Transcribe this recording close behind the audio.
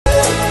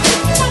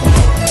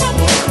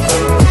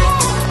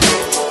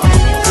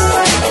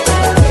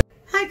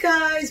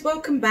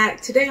welcome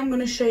back. Today I'm going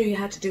to show you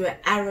how to do an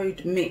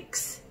arrowed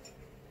mix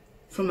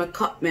from a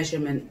cup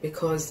measurement,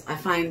 because I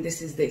find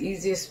this is the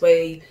easiest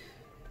way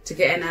to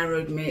get an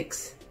arrowed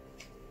mix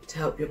to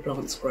help your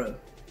plants grow.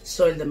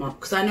 Soil them up,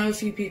 because I know a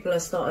few people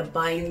have started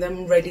buying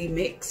them ready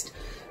mixed,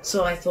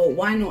 so I thought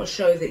why not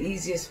show the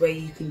easiest way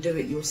you can do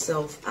it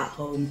yourself at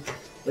home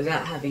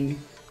without having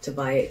to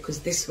buy it,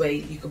 because this way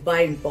you could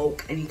buy in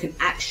bulk and you can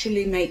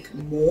actually make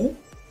more,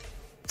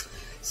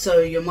 so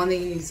your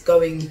money is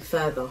going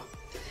further.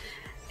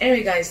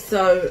 Anyway guys,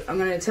 so I'm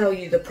going to tell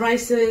you the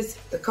prices,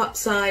 the cup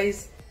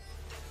size,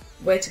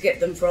 where to get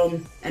them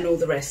from and all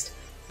the rest.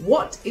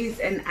 What is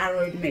an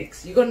arrowed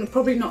mix? You're going to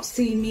probably not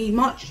see me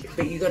much,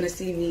 but you're going to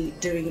see me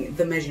doing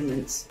the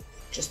measurements.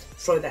 Just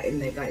throw that in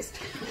there guys.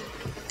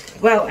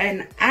 Well,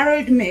 an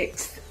arrowed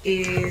mix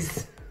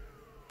is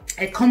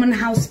a common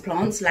house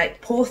plants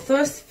like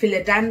pothos,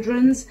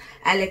 philodendrons,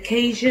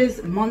 alocasias,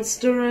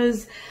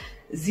 monsteras,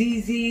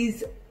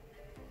 zizis,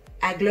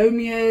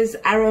 aglomias,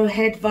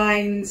 arrowhead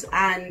vines,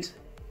 and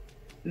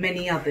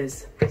many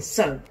others.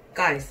 So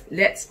guys,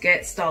 let's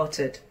get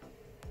started.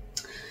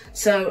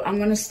 So I'm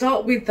going to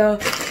start with the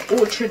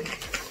orchard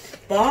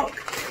bark.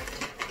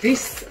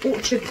 This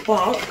orchard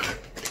bark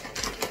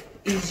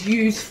is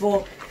used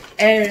for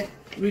air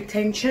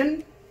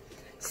retention,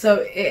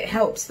 so it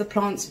helps the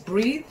plants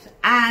breathe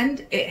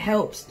and it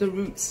helps the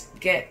roots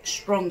get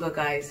stronger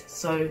guys.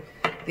 So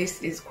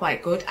this is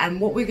quite good, and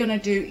what we're going to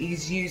do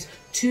is use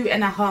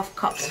 2.5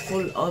 cups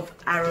full of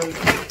arrowed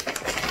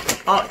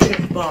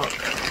orchard bark.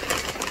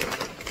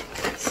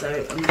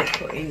 So I'm going to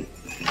put in,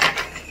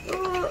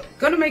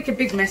 gonna make a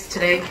big mess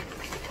today,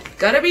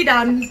 gotta be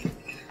done.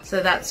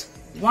 So that's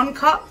 1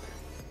 cup,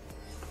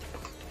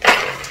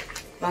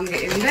 bung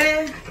it in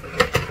there,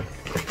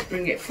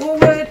 bring it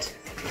forward,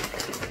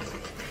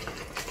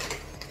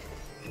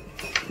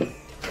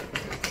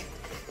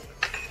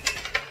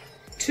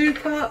 two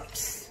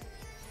cups,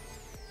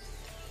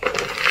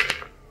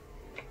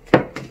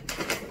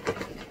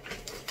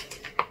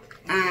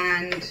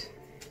 and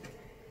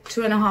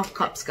 2.5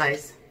 cups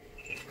guys.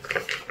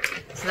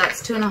 So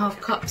that's 2.5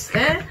 cups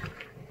there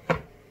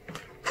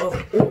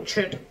of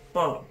orchard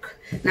bark.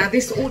 Now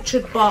this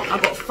orchard bark, I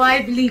got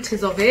 5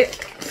 litres of it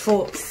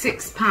for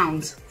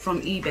 £6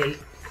 from eBay.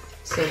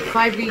 So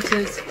 5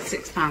 litres,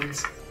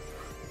 £6.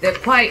 They're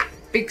quite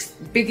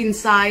big in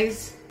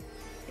size,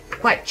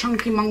 quite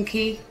chunky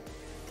monkey,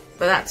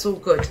 but that's all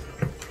good.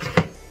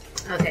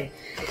 Okay,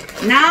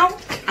 now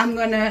I'm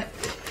gonna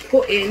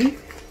put in,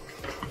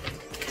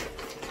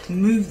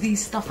 move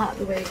these stuff out of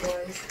the way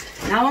guys.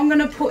 Now I'm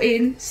gonna put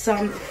in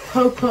some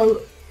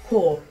cocoa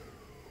core,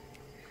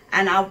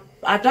 and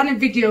I've done a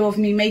video of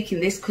me making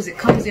this because it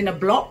comes in a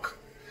block,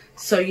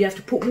 so you have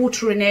to put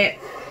water in it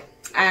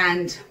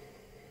and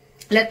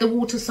let the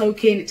water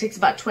soak in. It takes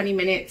about 20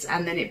 minutes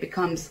and then it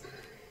becomes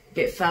a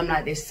bit firm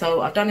like this.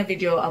 So I've done a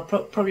video, I'll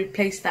probably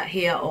place that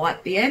here or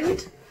at the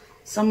end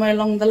somewhere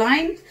along the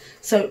line.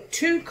 So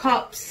 2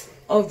 cups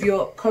of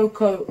your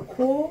cocoa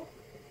core,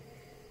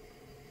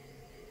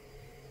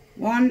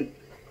 1,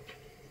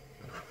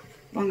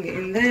 bung it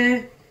in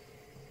there,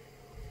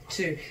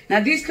 2. Now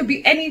these could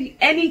be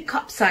any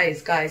cup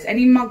size guys,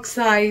 any mug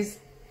size,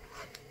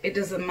 it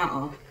doesn't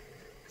matter.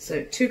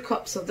 So 2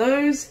 cups of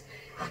those.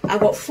 I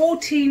got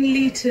 14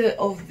 litre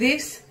of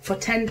this for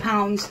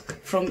 £10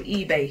 from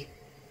eBay.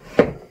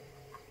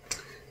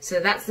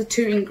 So that's the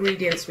 2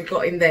 ingredients we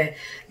got in there.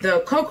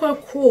 The cocoa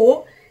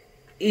core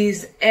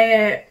is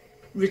air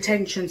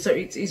retention, so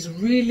it is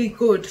really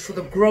good for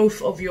the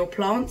growth of your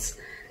plants,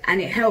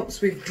 and it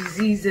helps with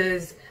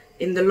diseases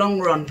in the long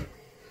run,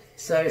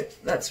 so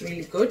that's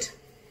really good.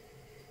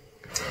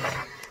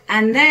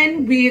 And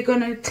then we are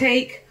going to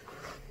take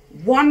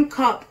 1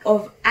 cup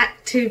of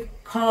active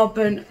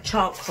carbon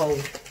charcoal.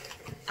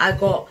 I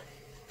got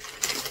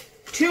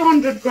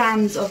 200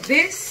 grams of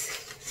this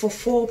for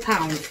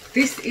 £4.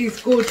 This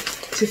is good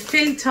to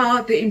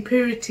filter the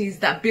impurities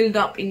that build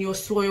up in your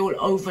soil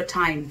over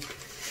time.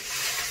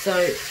 So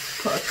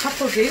put a cup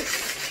of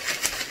this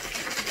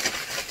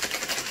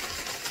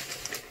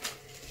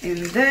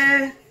in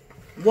there,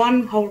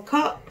 1 whole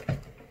cup.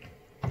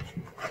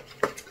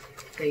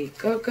 There you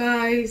go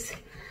guys.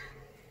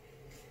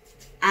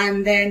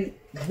 And then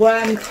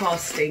worm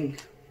casting.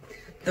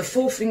 The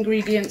 4th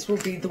ingredients will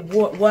be the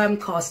worm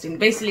casting.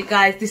 Basically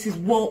guys, this is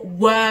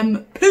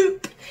worm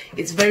poop.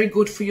 It's very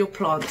good for your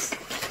plants.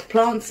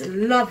 Plants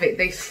love it,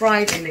 they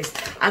thrive in this.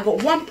 I got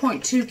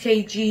 1.2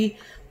 kg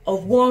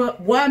of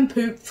worm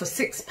poop for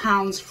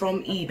 £6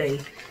 from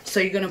eBay. So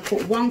you're going to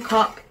put 1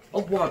 cup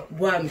of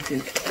worm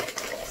poop.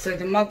 So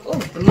the mug, oh,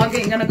 the mug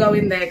ain't gonna go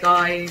in there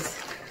guys,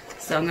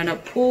 so I'm gonna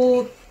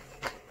pour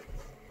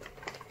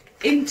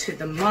into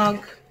the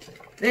mug.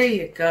 There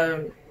you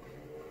go,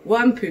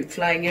 worm poop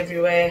flying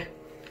everywhere,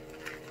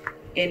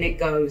 in it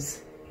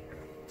goes.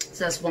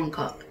 So that's 1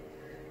 cup.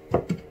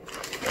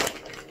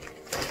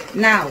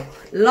 Now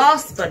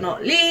last but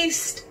not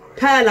least,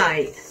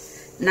 perlite.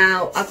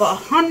 Now I got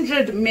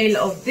 100 ml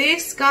of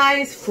this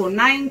guys for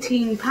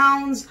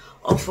 £19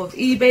 off of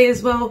eBay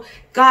as well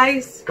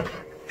guys.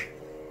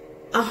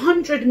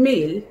 100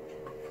 ml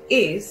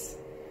is,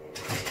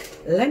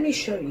 let me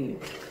show you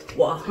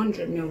what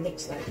 100 ml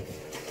looks like.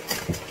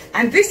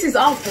 And this is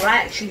after I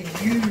actually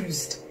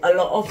used a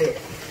lot of it.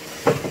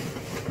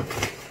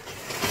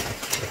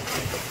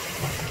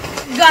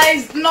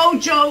 Guys, no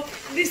joke,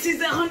 this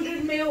is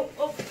 100 ml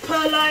of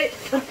perlite.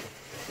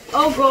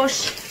 Oh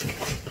gosh,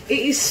 it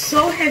is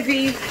so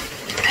heavy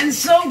and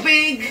so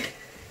big,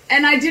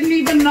 and I didn't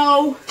even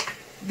know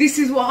this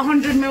is what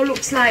 100 ml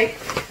looks like,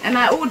 and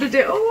I ordered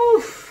it.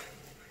 Oh,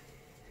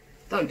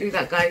 don't do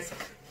that, guys,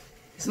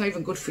 it's not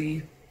even good for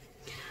you.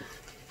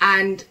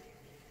 And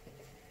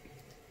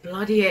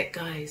bloody heck,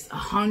 guys,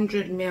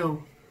 100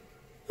 ml.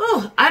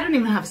 Oh, I don't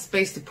even have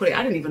space to put it.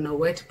 I don't even know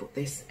where to put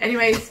this.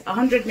 Anyways,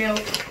 100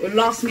 ml will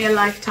last me a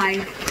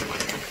lifetime.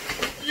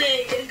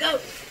 There you go.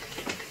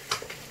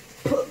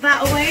 Put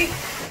that away.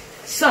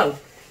 So,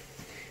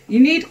 you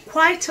need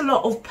quite a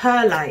lot of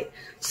perlite.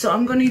 So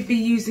I'm going to be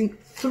using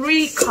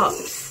 3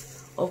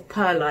 cups of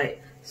perlite.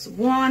 So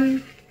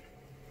 1,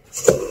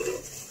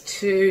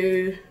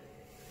 2,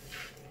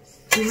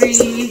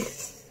 3.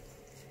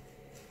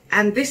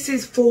 And this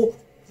is for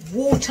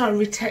water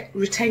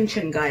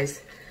retention,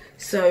 guys.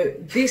 So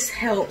this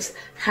helps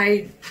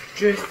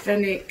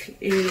hydroponic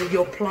in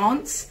your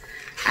plants,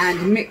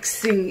 and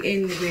mixing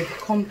in with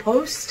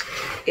compost,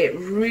 it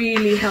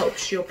really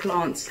helps your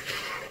plants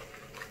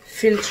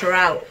filter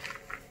out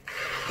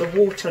the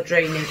water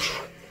drainage.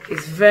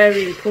 It's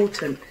very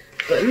important.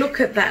 But look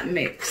at that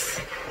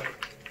mix.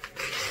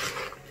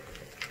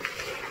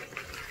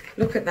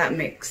 Look at that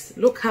mix.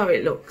 Look how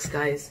it looks,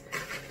 guys.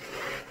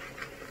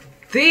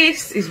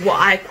 This is what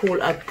I call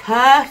a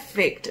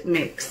perfect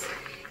mix.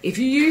 If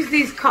you use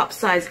these cup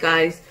size,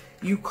 guys,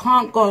 you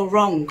can't go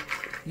wrong.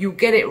 You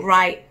get it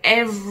right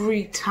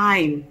every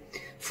time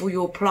for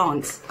your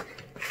plants.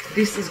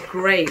 This is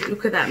great.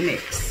 Look at that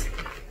mix.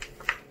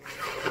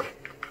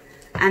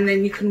 And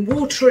then you can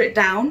water it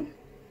down.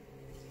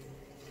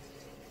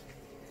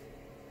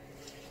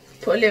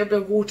 Put a little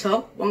bit of water,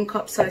 1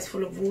 cup size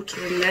full of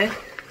water in there,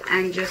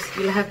 and just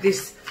you'll have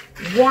this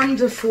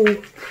wonderful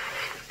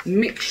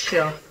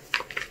mixture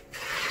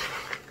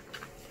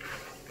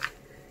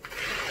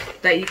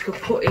that you could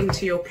put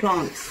into your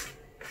plants.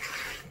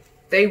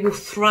 They will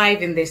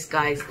thrive in this,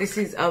 guys. This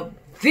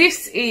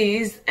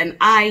is an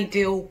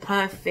ideal,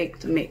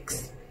 perfect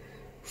mix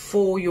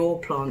for your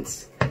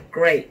plants.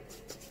 Great.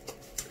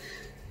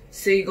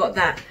 So you got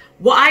that.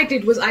 What I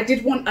did was, I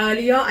did one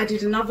earlier. I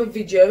did another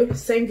video,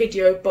 same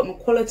video, but my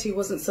quality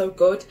wasn't so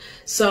good.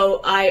 So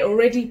I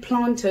already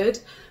planted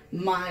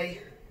my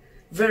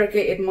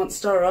variegated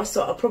monstera.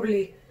 So I'll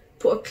probably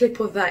put a clip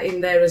of that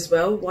in there as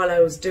well while I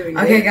was doing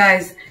it. Okay,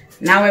 guys.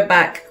 Now we're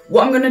back.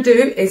 What I'm going to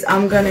do is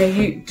I'm going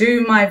to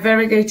do my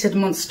variegated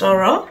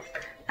monstera,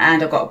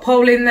 and I've got a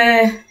pole in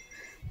there,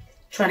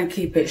 trying to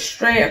keep it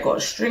straight. I've got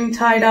a string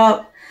tied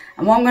up,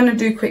 and what I'm going to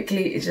do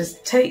quickly is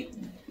just take,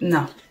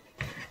 no,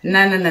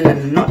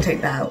 not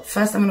take that out.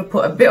 First I'm going to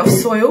put a bit of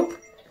soil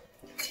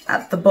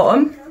at the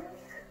bottom,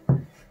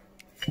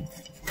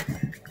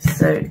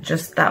 so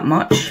just that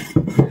much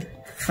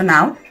for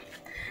now,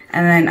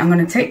 and then I'm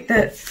going to take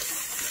the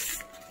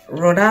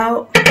rod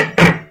out.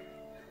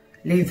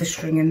 Leave the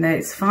string in there,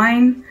 it's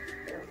fine.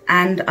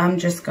 And I'm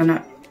just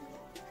gonna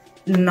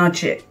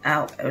nudge it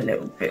out a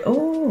little bit.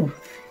 Oh,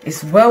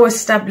 it's well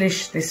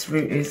established, this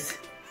root is.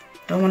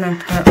 Don't want to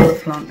hurt the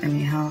plant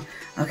anyhow.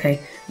 Okay,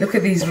 look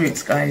at these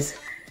roots, guys.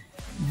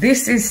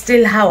 This is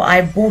still how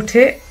I bought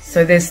it,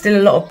 so there's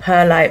still a lot of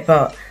perlite,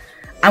 but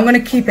I'm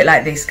gonna keep it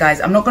like this, guys.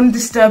 I'm not gonna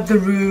disturb the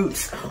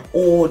roots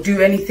or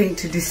do anything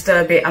to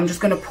disturb it. I'm just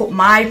gonna put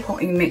my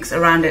potting mix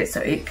around it so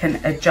it can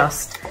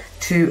adjust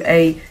to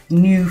a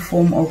new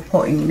form of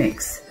potting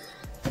mix,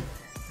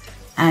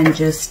 and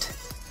just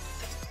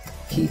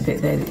keep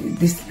it there.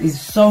 This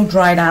is so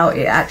dried out,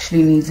 it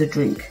actually needs a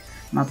drink.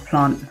 My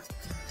plant,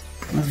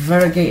 my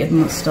variegated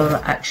monstera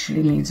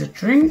actually needs a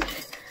drink,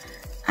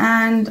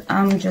 and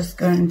I'm just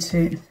going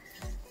to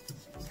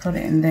put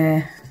it in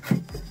there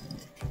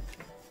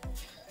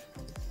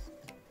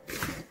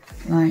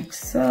like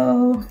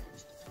so.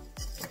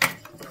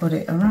 Put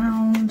it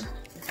around,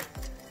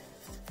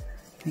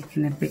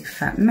 making a big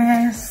fat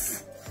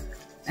mess.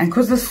 And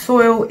because the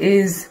soil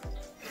is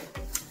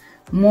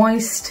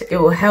moist, it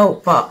will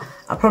help, but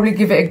I'll probably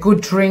give it a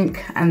good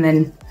drink and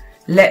then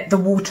let the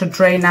water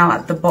drain out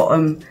at the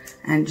bottom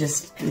and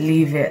just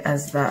leave it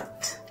as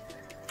that.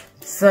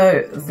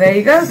 So there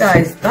you go,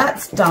 guys,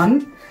 that's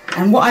done.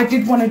 And what I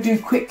did want to do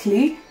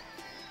quickly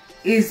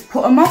is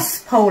put a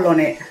moss pole on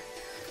it.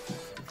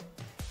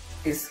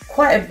 It's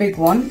quite a big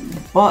one,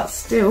 but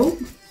still.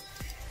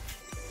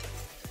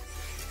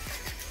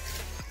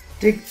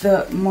 Dig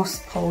the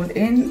moss pole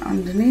in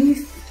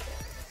underneath.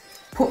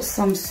 Put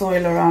some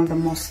soil around the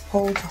moss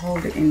pole to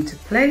hold it into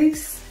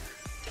place.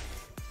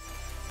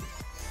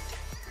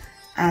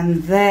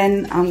 And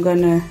then I'm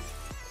gonna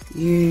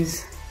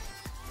use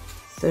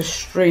the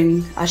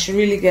string. I should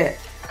really get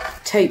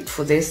tape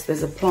for this.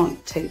 There's a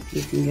plant tape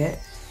you can get,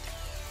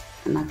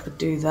 and I could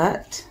do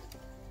that.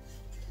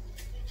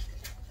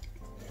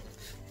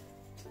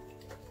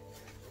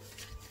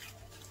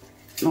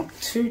 not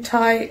too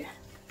tight.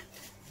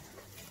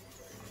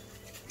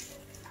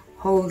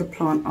 Hold the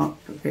plant up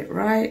a bit,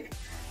 right?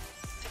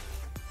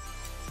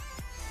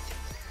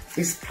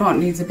 This plant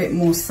needs a bit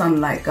more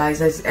sunlight,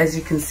 guys. As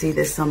you can see,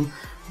 there's some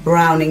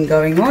browning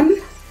going on.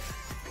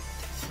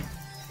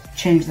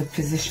 Change the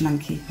position I'm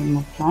keeping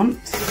my plant.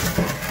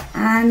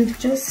 And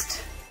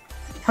just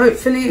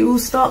hopefully it will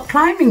start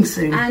climbing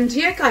soon. And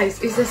yeah,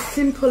 guys, it's as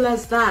simple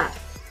as that.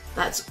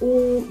 That's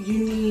all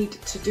you need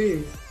to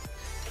do.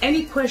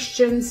 Any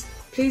questions,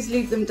 please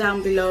leave them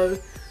down below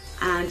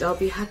and I'll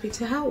be happy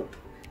to help.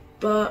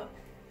 But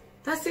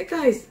that's it,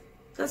 guys.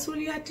 That's all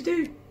you had to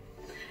do.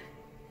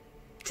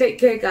 Take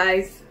care,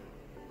 guys.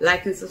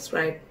 Like and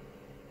subscribe.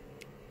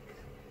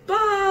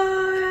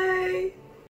 Bye.